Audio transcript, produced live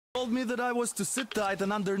told me that I was to sit tight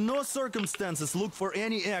and under no circumstances look for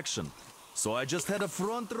any action. So I just had a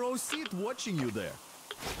front row seat watching you there.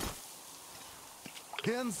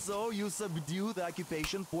 And so you subdue the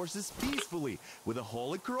occupation forces peacefully with a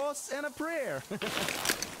holy cross and a prayer.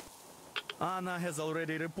 Anna has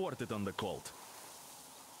already reported on the cult.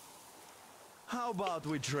 How about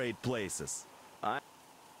we trade places?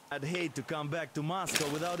 I'd hate to come back to Moscow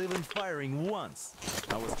without even firing once.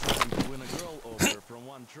 I was trying to win a girl over from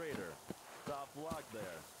one trader. Tough luck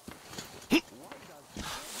there.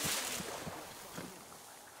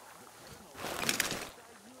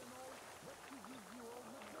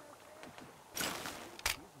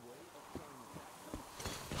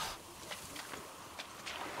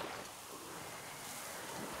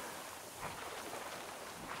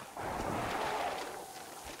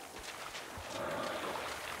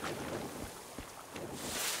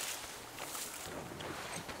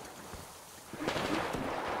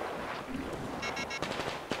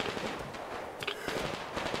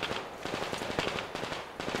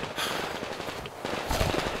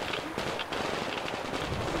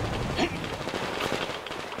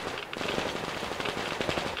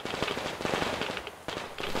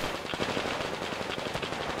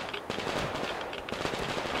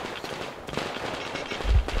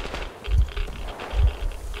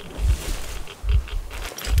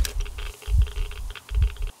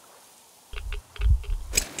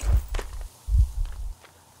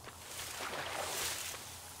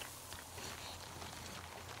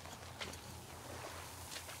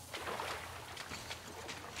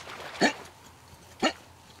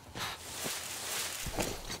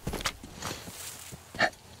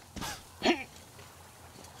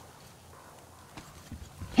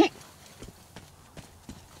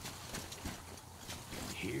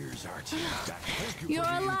 You're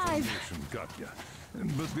alive! Katya.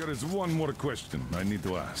 But there is one more question I need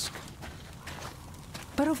to ask.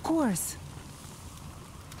 But of course.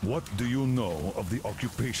 What do you know of the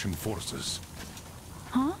occupation forces?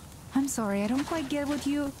 Huh? I'm sorry, I don't quite get what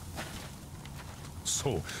you...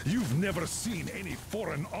 So, you've never seen any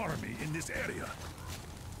foreign army in this area?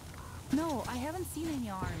 No, I haven't seen any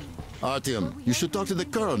army. Artyom, you should talk to the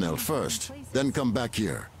colonel first, then come back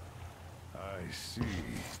here. I see.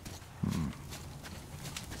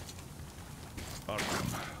 Artyom,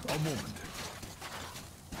 a moment.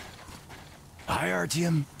 Hi,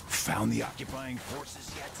 Artyom. Found the occupying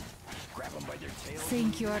forces yet? Grab them by their tails.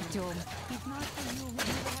 Thank you, Artyom. If not for you, we'd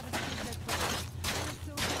never have achieved that goal.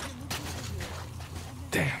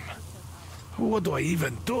 Damn. What do I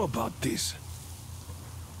even do about this?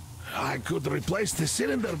 I could replace the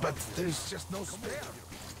cylinder, but there's just no spare.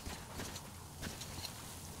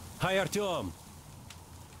 Hi, Artyom.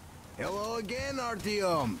 Hello again,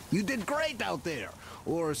 Artyom. You did great out there.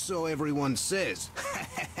 Or so everyone says.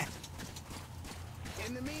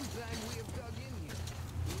 In the meantime, we have dug in here.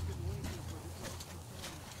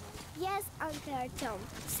 Yes, Uncle Artyom.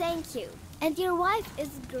 Thank you. And your wife is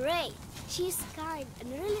great. She's kind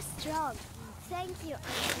and really strong. Thank you,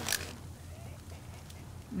 Artyom.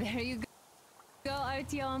 There you go,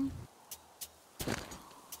 Artyom.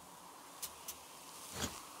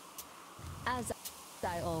 As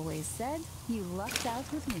I always said, you lucked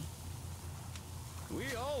out with me.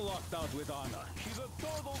 We all lucked out with Anna. She's a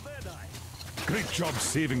total deadeye. Great job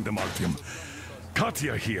saving them, Artyom.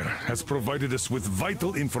 Katya here has provided us with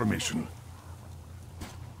vital information.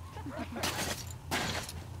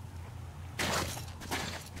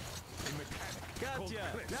 Katya,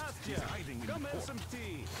 come have some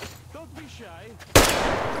tea. Don't be shy.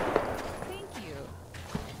 Thank you.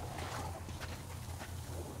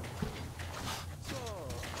 So,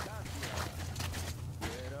 Katya,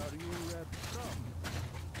 where are you from?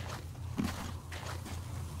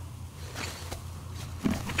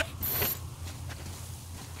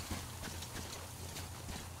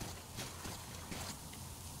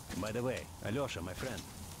 By the way, Alyosha, my friend,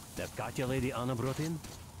 that Katya lady Anna brought in?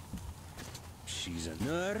 She's a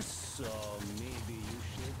nurse, so maybe you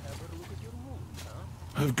should have her look at your wound,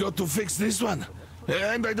 huh? I've got to fix this one.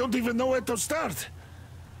 And I don't even know where to start.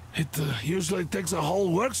 It usually takes a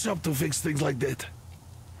whole workshop to fix things like that.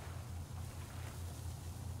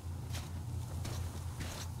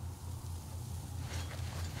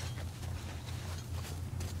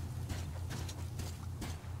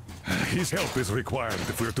 His help is required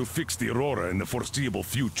if we're to fix the Aurora in the foreseeable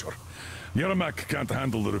future. Yermak can't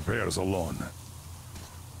handle the repairs alone.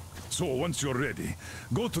 So, once you're ready,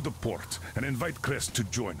 go to the port and invite Crest to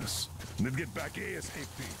join us. And then get back ASAP.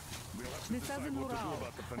 We'll have to This decide isn't what to do Ural.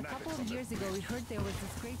 about the A fanatics couple on of that years ago, bridge. we heard there was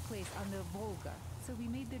this great place on the Volga, so we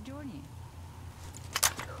made the journey.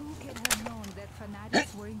 Who can have known that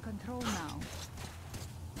fanatics were in control now?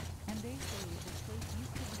 And they say this place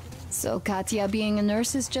used to be great. So Katya being a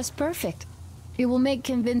nurse is just perfect. It will make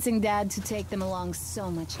convincing Dad to take them along so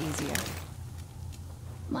much easier.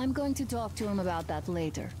 I'm going to talk to him about that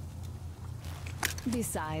later.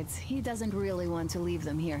 Besides, he doesn't really want to leave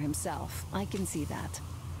them here himself. I can see that.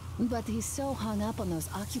 But he's so hung up on those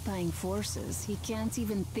occupying forces, he can't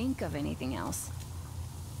even think of anything else.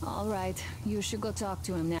 All right, you should go talk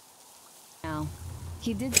to him now.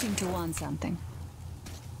 He did seem to want something.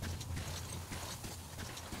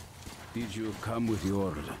 Did you come with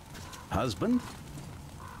your husband?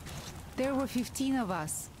 There were 15 of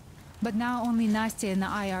us, but now only Nastya and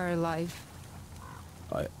I are alive.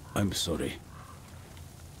 I'm sorry.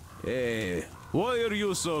 Hey, why are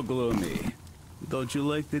you so gloomy? Don't you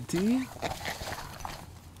like the tea?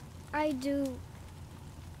 I do.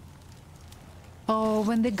 Oh,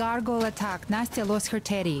 when the gargoyle attacked, Nastya lost her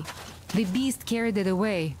teddy. The beast carried it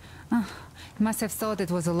away. It must have thought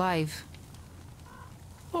it was alive.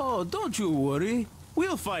 Oh, don't you worry.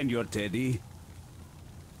 We'll find your teddy.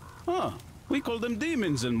 Huh, we call them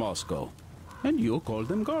demons in Moscow. And you call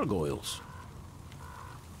them gargoyles.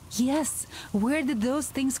 Yes, where did those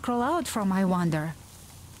things crawl out from, I wonder?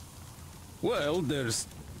 Well, there's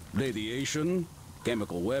radiation,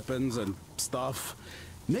 chemical weapons and stuff.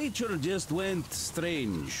 Nature just went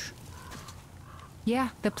strange. Yeah,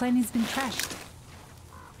 the planet's been trashed.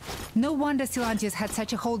 No wonder Silantius had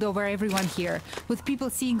such a hold over everyone here, with people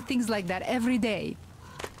seeing things like that every day.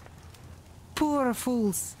 Poor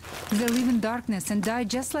fools. They live in darkness and die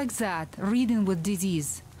just like that, ridden with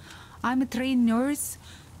disease. I'm a trained nurse,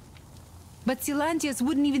 but Silantius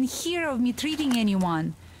wouldn't even hear of me treating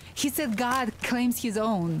anyone. He said God claims his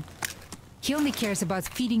own. He only cares about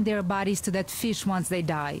feeding their bodies to that fish once they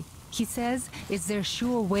die. He says it's their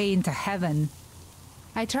sure way into heaven.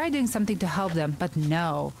 I tried doing something to help them, but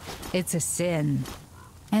no, it's a sin.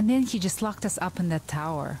 And then he just locked us up in that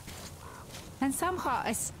tower. And somehow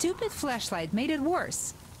a stupid flashlight made it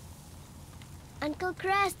worse. Uncle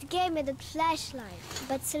Crest gave me the flashlight,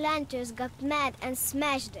 but Silantius got mad and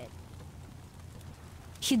smashed it.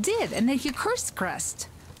 He did, and then he cursed Crest.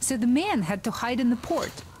 So the man had to hide in the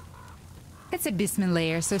port. It's a basement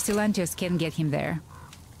layer, so Silantius can't get him there.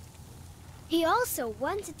 He also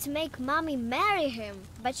wanted to make Mommy marry him,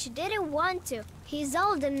 but she didn't want to. He's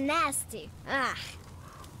old and nasty. Ah.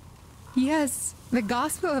 Yes, the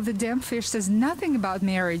Gospel of the Damned Fish says nothing about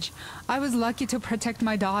marriage. I was lucky to protect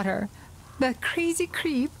my daughter. That crazy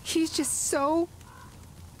creep, he's just so...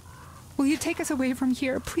 Will you take us away from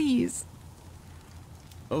here, please?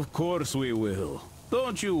 Of course we will.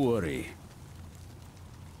 Don't you worry.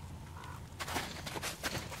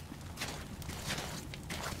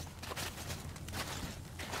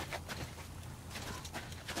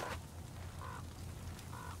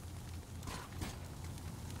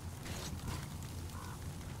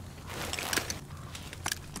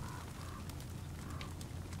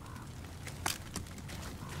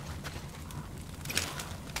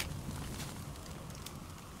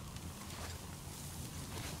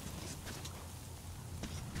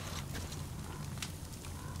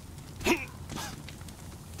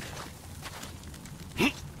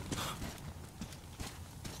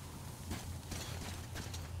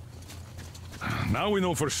 Now we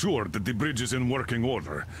know for sure that the bridge is in working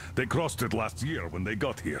order. They crossed it last year when they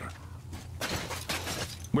got here.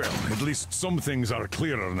 Well, at least some things are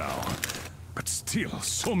clearer now. But still,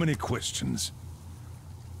 so many questions.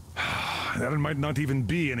 There might not even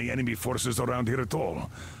be any enemy forces around here at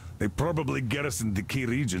all. They probably garrisoned the key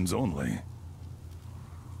regions only.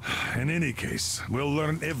 In any case, we'll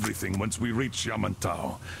learn everything once we reach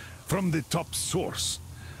Yamantau. From the top source.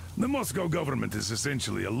 The Moscow government is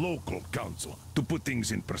essentially a local council, to put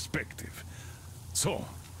things in perspective. So,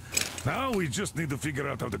 now we just need to figure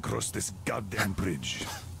out how to cross this goddamn bridge.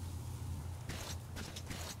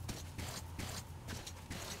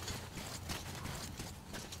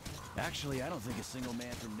 Actually, I don't think a single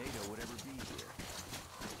man from NATO would ever be here.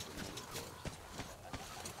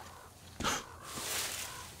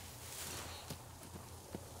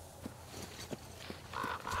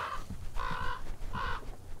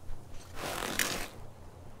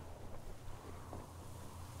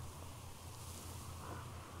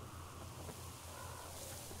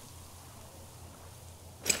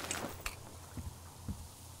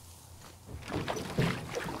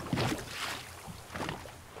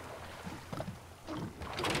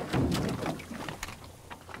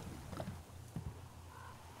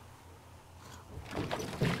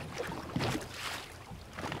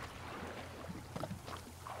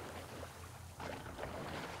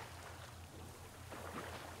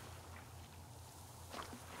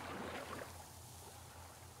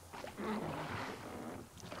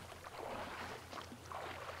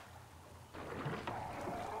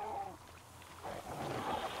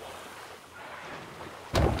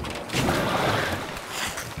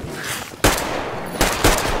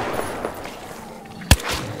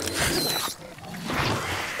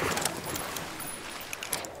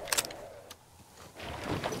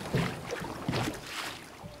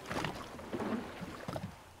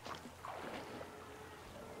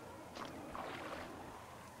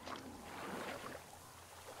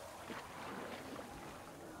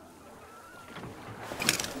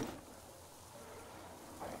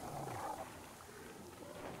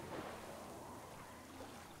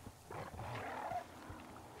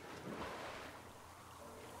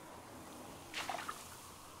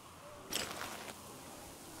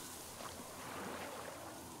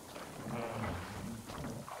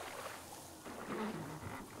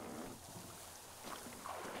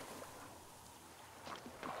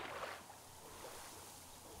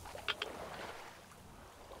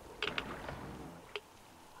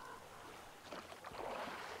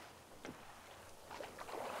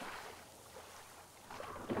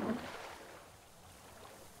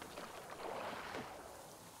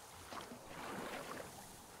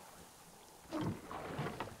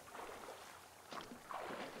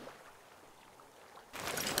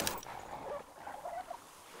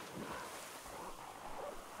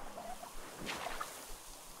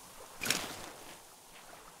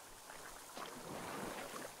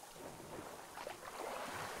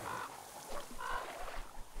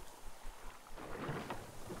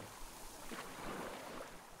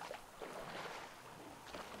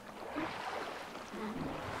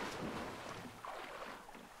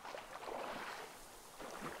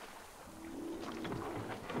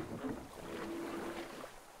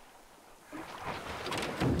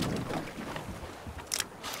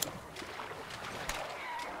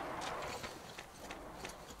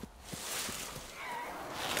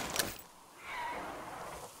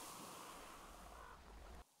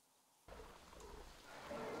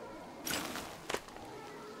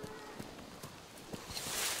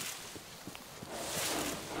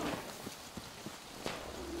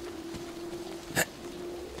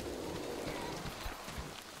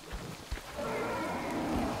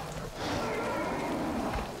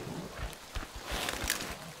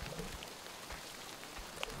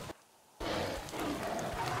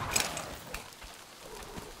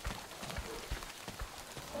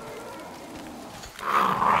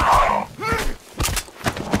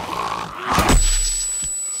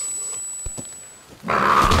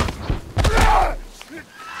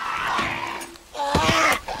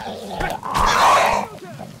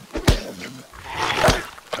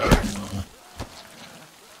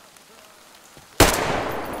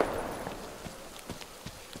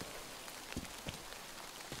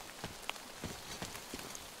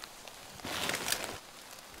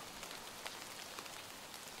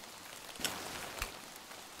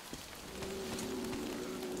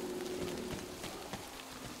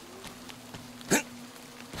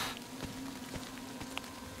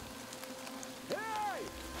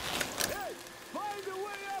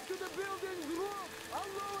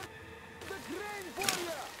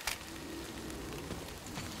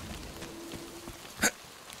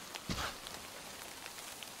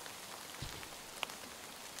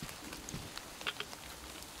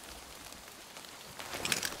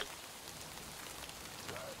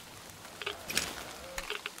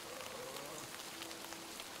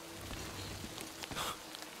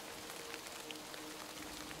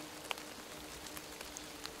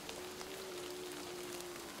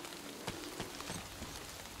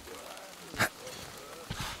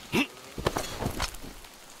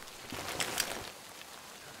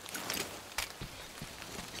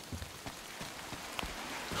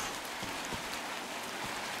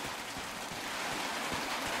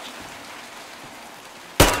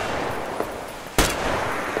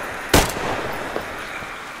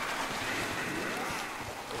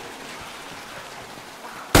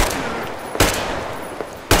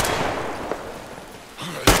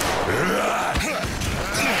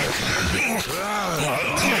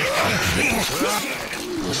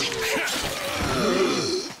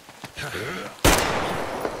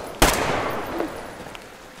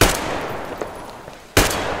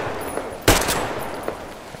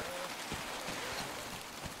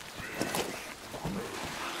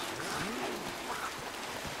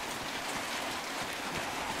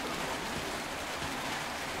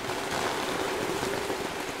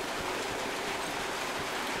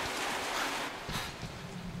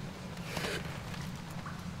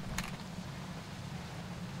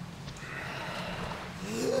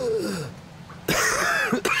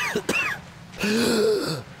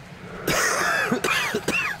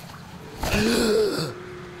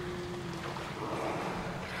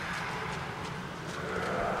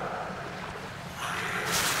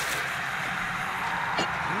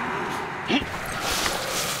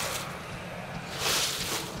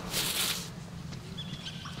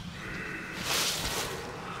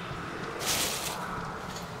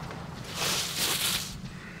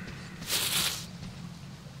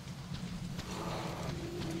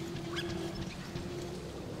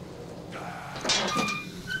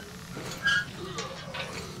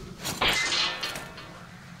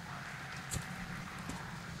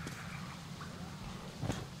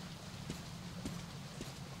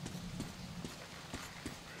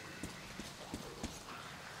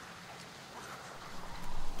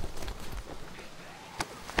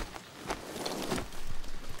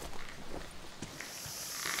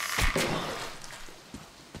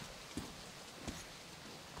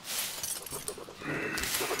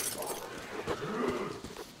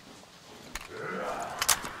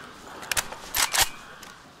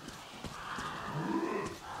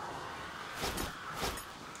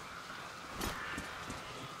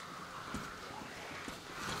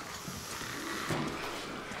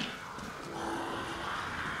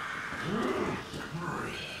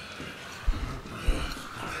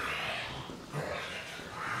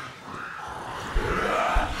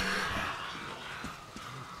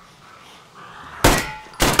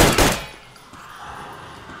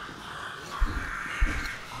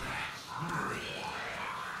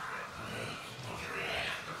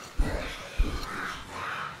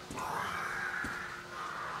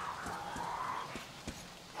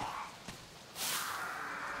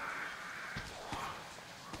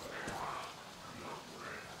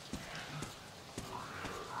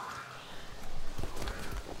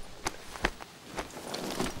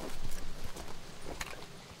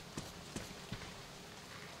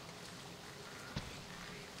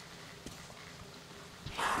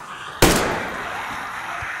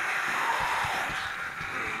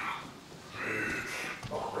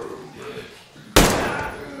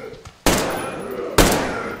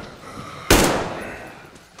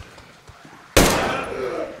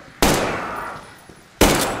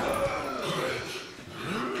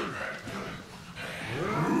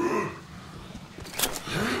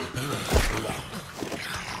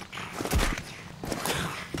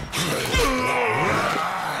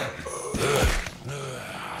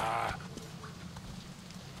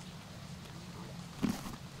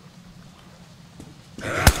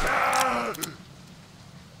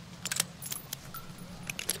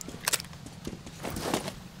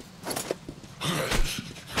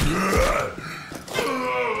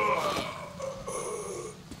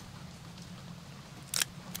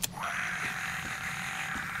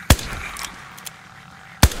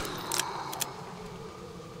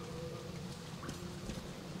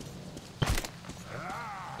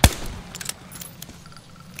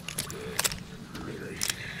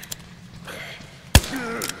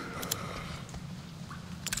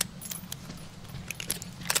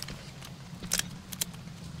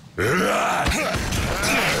 Ugh!